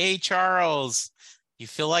like, hey, Charles, you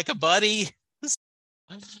feel like a buddy?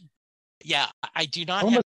 Yeah, I do not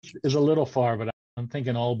Columbus is a little far, but I'm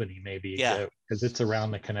thinking Albany maybe. Yeah. Because it's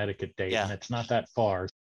around the Connecticut date, and it's not that far.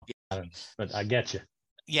 But I get you.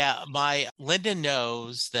 Yeah, my Linda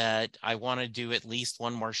knows that I want to do at least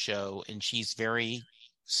one more show, and she's very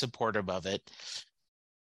supportive of it.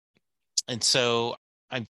 And so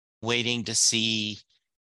I'm waiting to see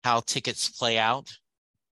how tickets play out.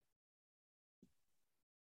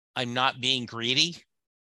 I'm not being greedy.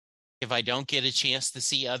 If I don't get a chance to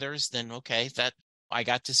see others, then okay, that I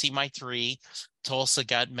got to see my 3. Tulsa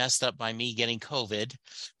got messed up by me getting COVID,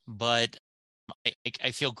 but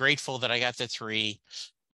I feel grateful that I got the 3.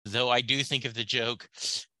 Though I do think of the joke,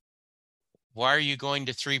 why are you going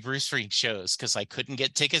to 3 Bruce Springsteen shows? Because I couldn't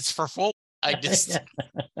get tickets for full. I just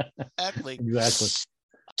exactly.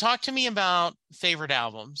 Talk to me about favorite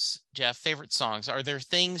albums, Jeff, favorite songs. Are there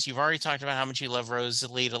things, you've already talked about how much you love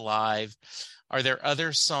Rosalita live. Are there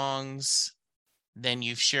other songs? Then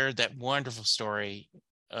you've shared that wonderful story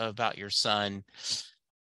about your son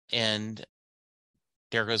and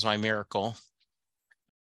There Goes My Miracle.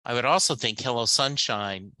 I would also think Hello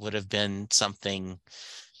Sunshine would have been something,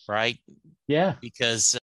 right? Yeah.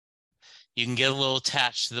 Because you can get a little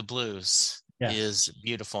attached to the blues. Yeah. Is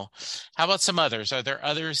beautiful. How about some others? Are there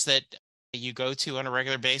others that you go to on a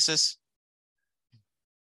regular basis?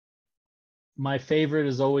 My favorite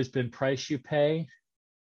has always been Price You Pay.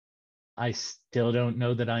 I still don't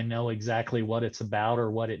know that I know exactly what it's about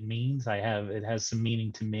or what it means. It has some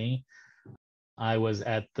meaning to me. I was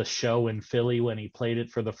at the show in Philly when he played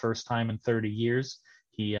it for the first time in 30 years.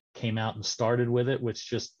 He came out and started with it, which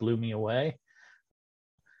just blew me away.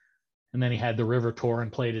 And then he had the River Tour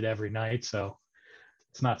and played it every night. So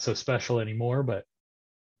it's not so special anymore,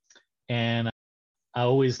 and I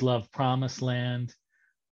always loved Promised Land.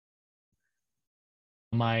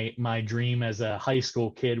 My dream as a high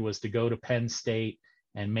school kid was to go to Penn State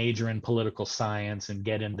and major in political science and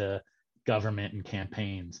get into government and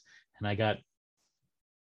campaigns. And I got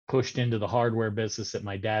pushed into the hardware business that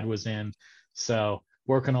my dad was in. So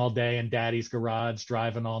working all day in daddy's garage,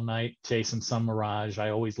 driving all night, chasing some mirage. I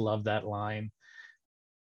always loved that line.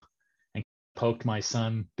 And poked my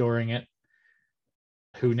son during it,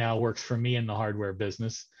 who now works for me in the hardware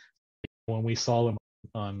business. When we saw him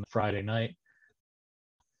on Friday night,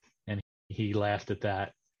 and he laughed at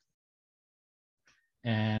that.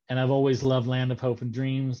 And I've always loved Land of Hope and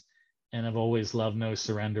Dreams, and I've always loved No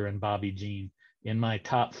Surrender and Bobby Jean. In my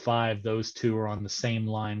top 5, those 2 are on the same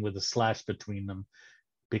line with a slash between them,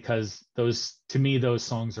 because those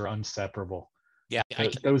songs are inseparable. Yeah,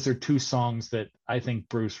 those are 2 songs that I think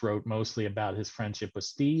Bruce wrote mostly about his friendship with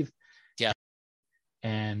Steve. Yeah,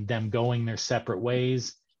 and them going their separate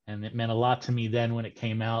ways. And it meant a lot to me then when it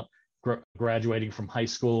came out, graduating from high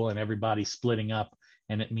school and everybody splitting up.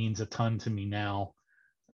 And it means a ton to me now.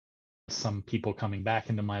 Some people coming back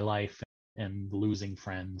into my life and losing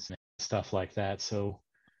friends and stuff like that. So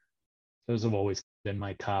those have always been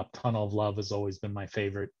my top. Tunnel of Love has always been my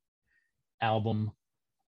favorite album.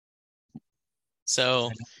 So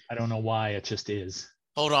I don't know why, it just is.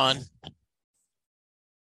 Hold on.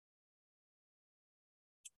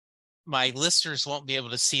 My listeners won't be able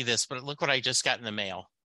to see this, but look what I just got in the mail.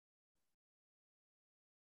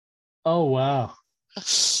 Oh, wow.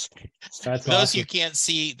 That's For those awesome. you can't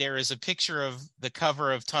see, there is a picture of the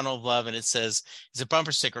cover of Tunnel of Love, and it says, it's a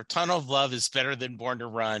bumper sticker, Tunnel of Love is better than Born to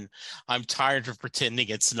Run. I'm tired of pretending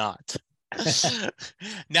it's not.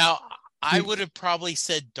 Now, I would have probably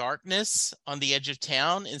said Darkness on the Edge of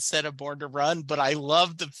Town instead of Born to Run, but I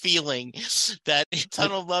love the feeling that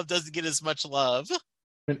Tunnel of Love doesn't get as much love.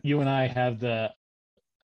 You and I have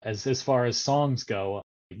as far as songs go,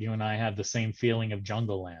 you and I have the same feeling of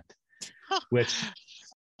Jungle Land, which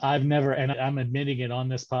I've never, and I'm admitting it on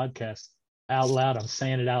this podcast out loud. I'm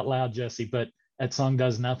saying it out loud, Jesse, but that song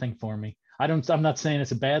does nothing for me. I'm not saying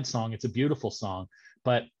it's a bad song. It's a beautiful song,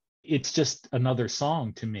 but it's just another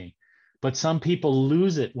song to me. But some people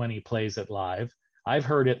lose it when he plays it live. I've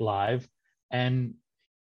heard it live, and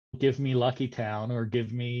give me Lucky Town or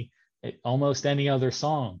give me almost any other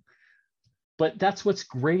song. But that's what's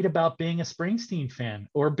great about being a Springsteen fan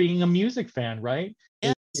or being a music fan, right?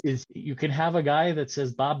 Yeah. Is you can have a guy that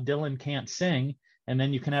says Bob Dylan can't sing, and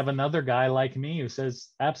then you can have another guy like me who says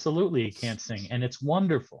absolutely he can't sing, and it's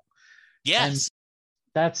wonderful. Yes. And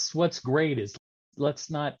that's what's great is,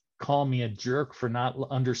 let's not call me a jerk for not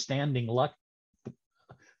understanding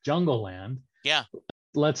Jungle Land. Yeah.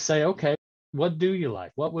 Let's say, okay, what do you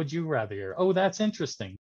like? What would you rather hear? Oh, that's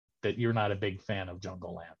interesting that you're not a big fan of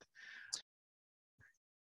Jungle Land.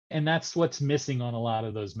 And that's what's missing on a lot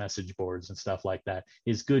of those message boards and stuff like that,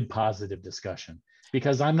 is good, positive discussion.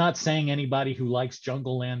 Because I'm not saying anybody who likes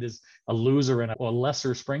Jungle Land is a loser and a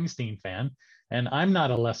lesser Springsteen fan. And I'm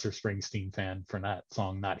not a lesser Springsteen fan for that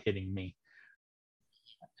song not hitting me.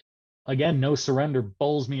 Again, No Surrender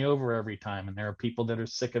bowls me over every time, and there are people that are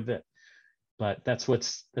sick of it. But that's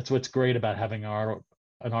what's great about having an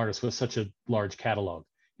artist with such a large catalog,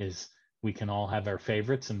 is we can all have our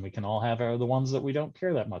favorites, and we can all have the ones that we don't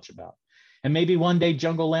care that much about. And maybe one day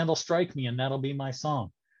Jungle Land will strike me and that'll be my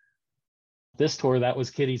song. This tour, that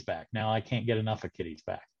was Kitty's Back. Now I can't get enough of Kitty's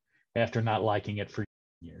Back after not liking it for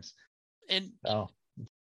years. And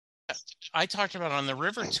I talked about on the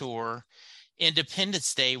River tour,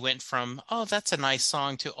 Independence Day went from, oh, that's a nice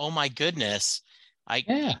song, to, oh my goodness.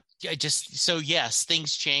 I just, so yes,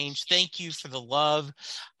 things change. Thank you for the love.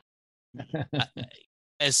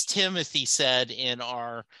 As Timothy said in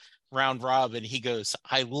our round robin, he goes,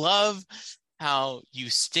 I love how you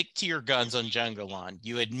stick to your guns on Jungle Land.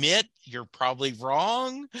 You admit you're probably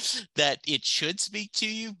wrong, that it should speak to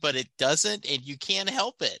you, but it doesn't, and you can't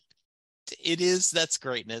help it. That's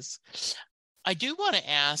greatness. I do want to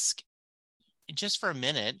ask, just for a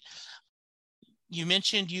minute, you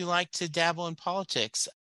mentioned you like to dabble in politics.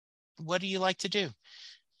 What do you like to do?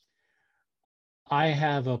 I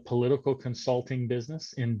have a political consulting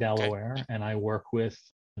business in Delaware, and I work with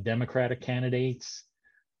Democratic candidates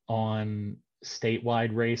on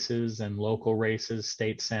statewide races and local races,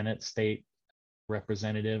 state Senate, state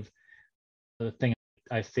representative. The thing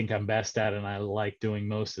I think I'm best at and I like doing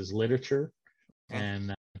most is literature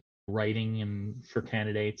and writing and for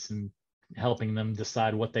candidates and helping them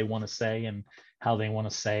decide what they want to say and how they want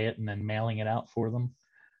to say it, and then mailing it out for them.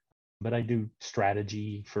 But I do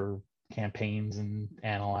strategy for campaigns and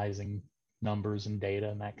analyzing numbers and data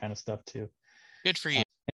and that kind of stuff too. Good for you.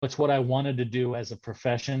 It's what I wanted to do as a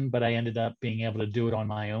profession, but I ended up being able to do it on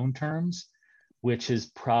my own terms, which has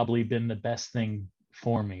probably been the best thing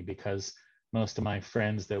for me, because most of my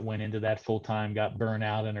friends that went into that full time got burned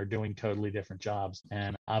out and are doing totally different jobs.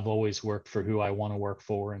 And I've always worked for who I want to work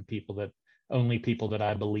for, and people that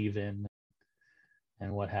I believe in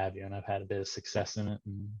and what have you. And I've had a bit of success in it,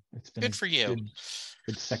 and it's been good for you.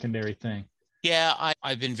 Good secondary thing. Yeah,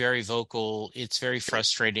 I've been very vocal. It's very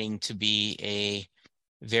frustrating to be a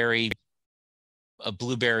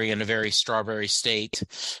blueberry in a very strawberry state.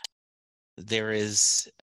 There is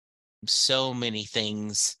so many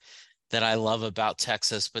things that I love about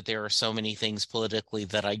Texas, but there are so many things politically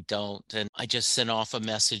that I don't. And I just sent off a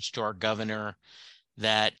message to our governor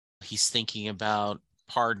that he's thinking about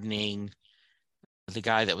pardoning the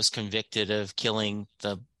guy that was convicted of killing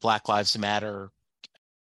the Black Lives Matter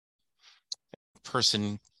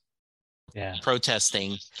person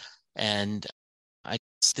protesting. And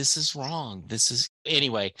this is wrong.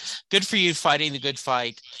 Anyway, good for you fighting the good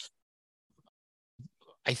fight.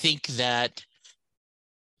 I think that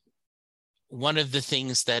one of the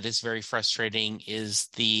things that is very frustrating is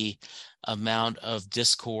the amount of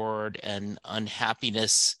discord and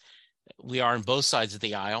unhappiness. We are on both sides of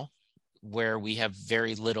the aisle, where we have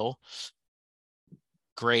very little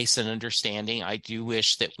grace and understanding. I do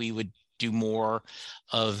wish that we would do more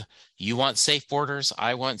of, you want safe borders,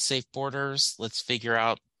 I want safe borders. Let's figure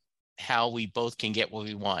out how we both can get what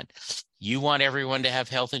we want. You want everyone to have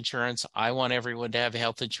health insurance, I want everyone to have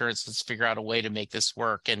health insurance. Let's figure out a way to make this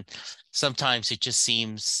work. And sometimes it just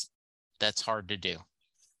seems that's hard to do.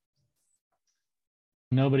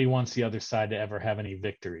 Nobody wants the other side to ever have any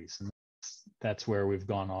victories. And that's where we've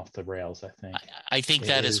gone off the rails, I think. I think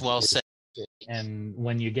that is well said. And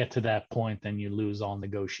when you get to that point, then you lose all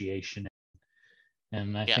negotiation.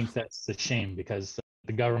 And I think that's the shame, because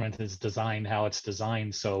the government is designed how it's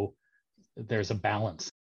designed, so there's a balance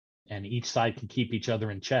and each side can keep each other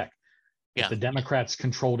in check. If the Democrats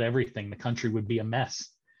controlled everything, the country would be a mess.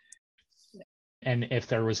 And if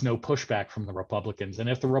there was no pushback from the Republicans, and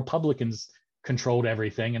if the Republicans controlled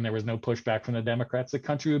everything and there was no pushback from the Democrats, the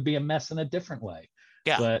country would be a mess in a different way.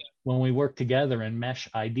 But when we work together and mesh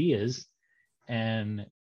ideas, and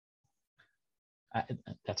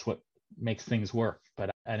that's what makes things work.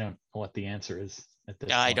 But I don't know what the answer is at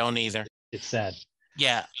this I point. don't either. It's sad.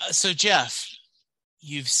 Yeah. So Jeff,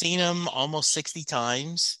 you've seen him almost 60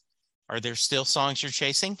 times. Are there still songs you're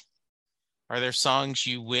chasing? Are there songs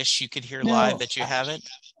you wish you could hear live that you haven't?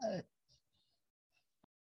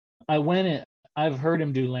 I've heard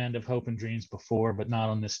him do Land of Hope and Dreams before, but not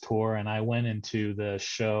on this tour. And I went into the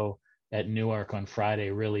show at Newark on Friday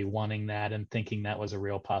really wanting that and thinking that was a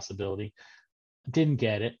real possibility. Didn't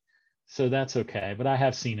get it, so that's okay. But I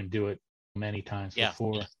have seen him do it many times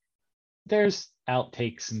before. There's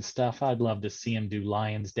outtakes and stuff. I'd love to see him do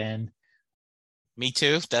Lion's Den. Me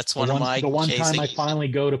too. That's one of my The one chasing. time I finally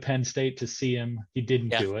go to Penn State to see him, he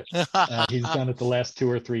didn't do it. He's done it the last 2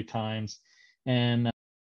 or 3 times. And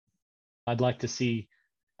I'd love to see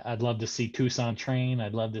Tucson Train.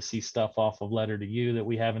 I'd love to see stuff off of Letter to You that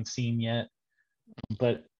we haven't seen yet.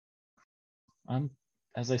 But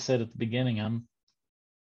as I said at the beginning,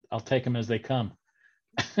 I'll take them as they come.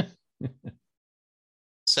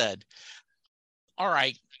 Said. All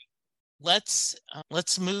right. Let's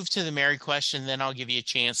move to the Mary question. Then I'll give you a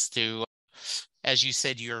chance to, as you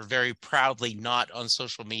said, you're very proudly not on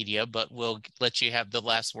social media, but we'll let you have the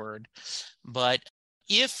last word. But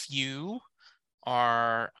if you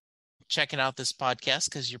are checking out this podcast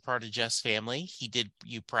because you're part of Jeff's family, he did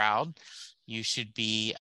you proud. You should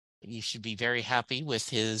be very happy with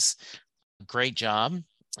his great job,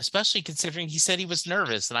 especially considering he said he was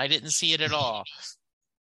nervous and I didn't see it at all.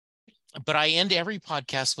 But I end every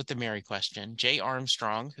podcast with the Mary question. Jay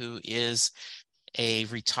Armstrong, who is a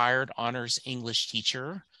retired honors English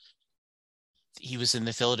teacher, he was in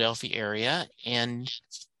the Philadelphia area, and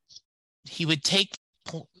he would take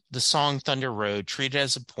the song Thunder Road, treat it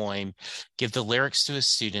as a poem, give the lyrics to his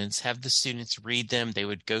students, have the students read them. They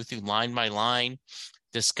would go through line by line,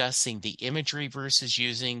 discussing the imagery Bruce is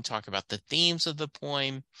using, talk about the themes of the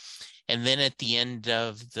poem. And then at the end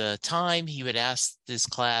of the time, he would ask this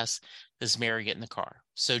class, does Mary get in the car?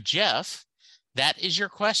 So Jeff, that is your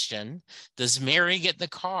question. Does Mary get in the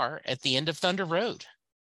car at the end of Thunder Road?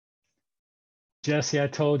 Jesse, I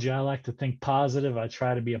told you I like to think positive. I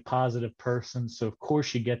try to be a positive person. So of course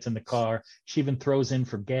she gets in the car. She even throws in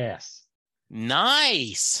for gas.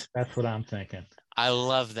 Nice. That's what I'm thinking. I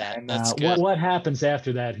love that. And, that's good. What happens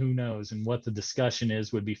after that, who knows? And what the discussion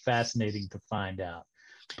is would be fascinating to find out.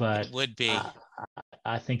 But it would be.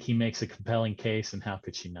 I think he makes a compelling case, and how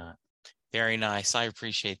could she not? Very nice. I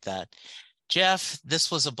appreciate that. Jeff, this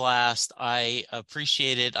was a blast. I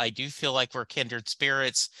appreciate it. I do feel like we're kindred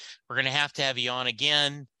spirits. We're going to have you on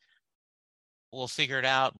again. We'll figure it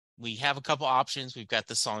out. We have a couple options. We've got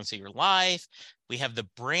the Songs of Your Life. We have the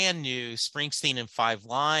brand new Springsteen in 5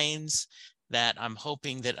 Lines that I'm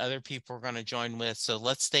hoping that other people are going to join with. So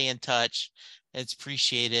let's stay in touch. It's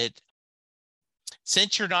appreciated.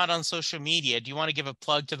 Since you're not on social media, do you want to give a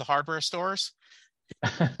plug to the hardware stores?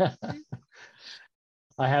 I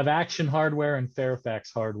have Action Hardware and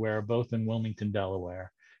Fairfax Hardware, both in Wilmington,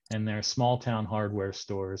 Delaware, and they're small town hardware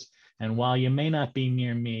stores. And while you may not be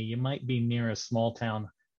near me, you might be near a small town,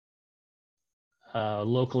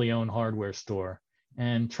 locally owned hardware store,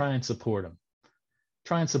 and try and support them.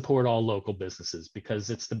 Try and support all local businesses because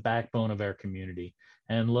it's the backbone of our community.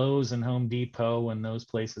 And Lowe's and Home Depot and those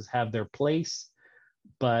places have their place,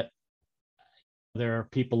 but there are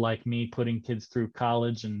people like me putting kids through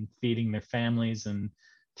college and feeding their families and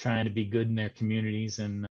trying to be good in their communities.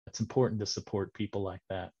 And it's important to support people like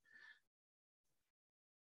that.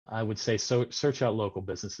 I would say search out local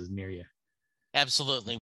businesses near you.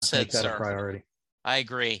 Absolutely. Make that a priority. I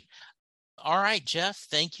agree. All right, Jeff,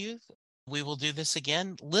 thank you. We will do this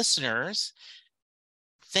again. Listeners,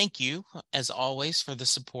 thank you, as always, for the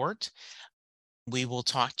support. We will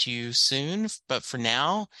talk to you soon. But for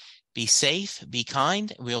now, be safe, be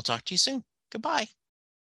kind. We'll talk to you soon. Goodbye.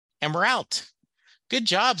 And we're out. Good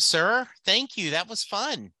job, sir. Thank you. That was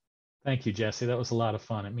fun. Thank you, Jesse. That was a lot of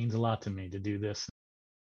fun. It means a lot to me to do this.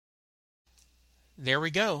 There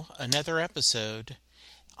we go. Another episode.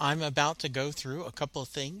 I'm about to go through a couple of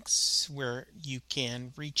things where you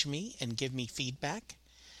can reach me and give me feedback.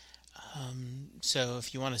 So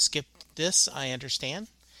if you want to skip this, I understand.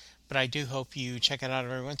 But I do hope you check it out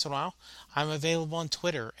every once in a while. I'm available on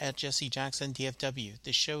Twitter at Jesse Jackson DFW.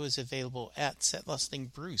 The show is available at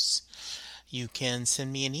setlistingbruce. You can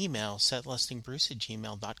send me an email,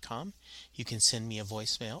 setlistingbruce@gmail.com. You can send me a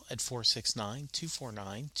voicemail at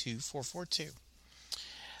 469-249-2442.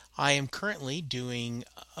 I am currently doing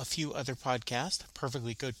a few other podcasts.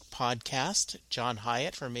 Perfectly Good Podcast, John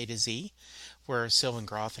Hyatt from A to Z, where Sylvan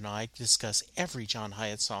Groth and I discuss every John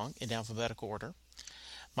Hyatt song in alphabetical order.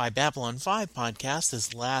 My Babylon 5 podcast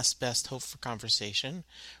is Last Best Hope for Conversation,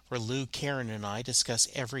 where Lou, Karen, and I discuss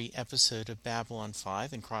every episode of Babylon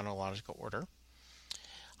 5 in chronological order.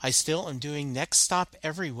 I still am doing Next Stop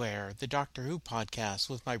Everywhere, the Doctor Who podcast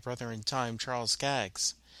with my brother in time, Charles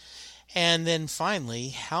Skaggs. And then finally,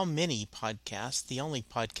 How Many Podcasts, the only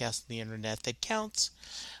podcast on the internet that counts,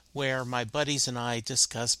 where my buddies and I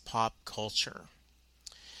discuss pop culture.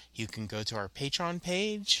 You can go to our Patreon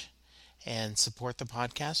page and support the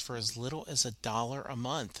podcast for as little as $1 a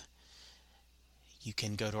month. You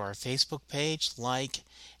can go to our Facebook page, like,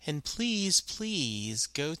 and please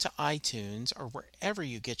go to iTunes or wherever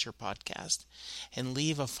you get your podcast and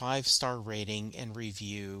leave a 5-star rating and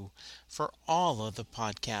review for all of the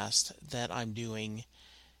podcasts that I'm doing.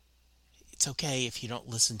 It's okay if you don't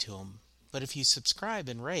listen to them, but if you subscribe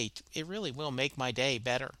and rate, it really will make my day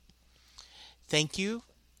better. Thank you,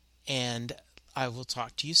 and I will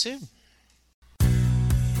talk to you soon.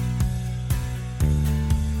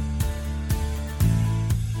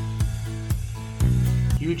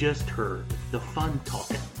 You just heard the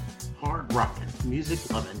fun-talking, hard-rocking,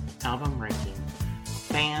 music-loving, album-ranking,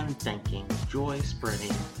 fan-thinking,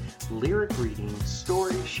 joy-spreading, lyric-reading,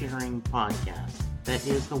 story-sharing podcast that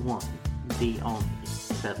is the one, the only,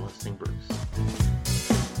 Set Listing Bruce.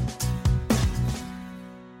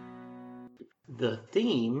 The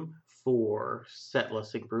theme for Set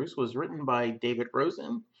Listing Bruce was written by David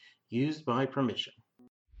Rosen, used by permission.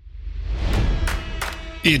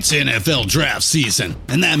 It's NFL draft season,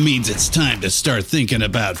 and that means it's time to start thinking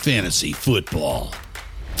about fantasy football.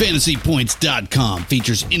 FantasyPoints.com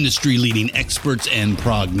features industry-leading experts and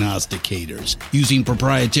prognosticators using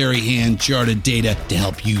proprietary hand-charted data to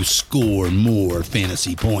help you score more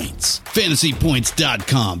fantasy points.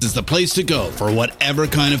 FantasyPoints.com is the place to go for whatever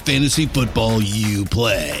kind of fantasy football you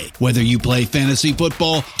play. Whether you play fantasy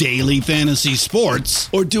football, daily fantasy sports,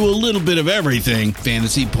 or do a little bit of everything,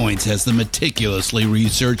 Fantasy Points has the meticulously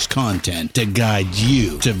researched content to guide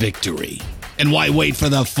you to victory. And why wait for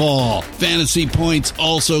the fall? Fantasy Points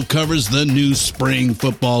also covers the new spring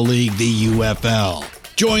football league, the UFL.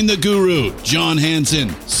 Join the guru, John Hansen,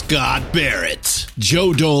 Scott Barrett,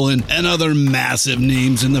 Joe Dolan, and other massive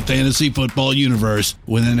names in the fantasy football universe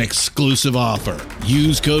with an exclusive offer.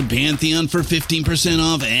 Use code Pantheon for 15%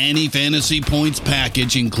 off any Fantasy Points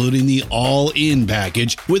package, including the all-in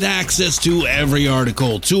package, with access to every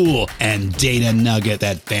article, tool, and data nugget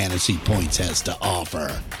that Fantasy Points has to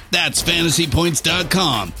offer. That's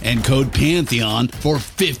FantasyPoints.com and code Pantheon for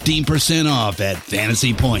 15% off at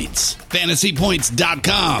Fantasy Points.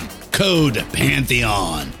 FantasyPoints.com, code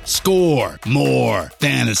Pantheon. Score more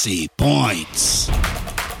fantasy points.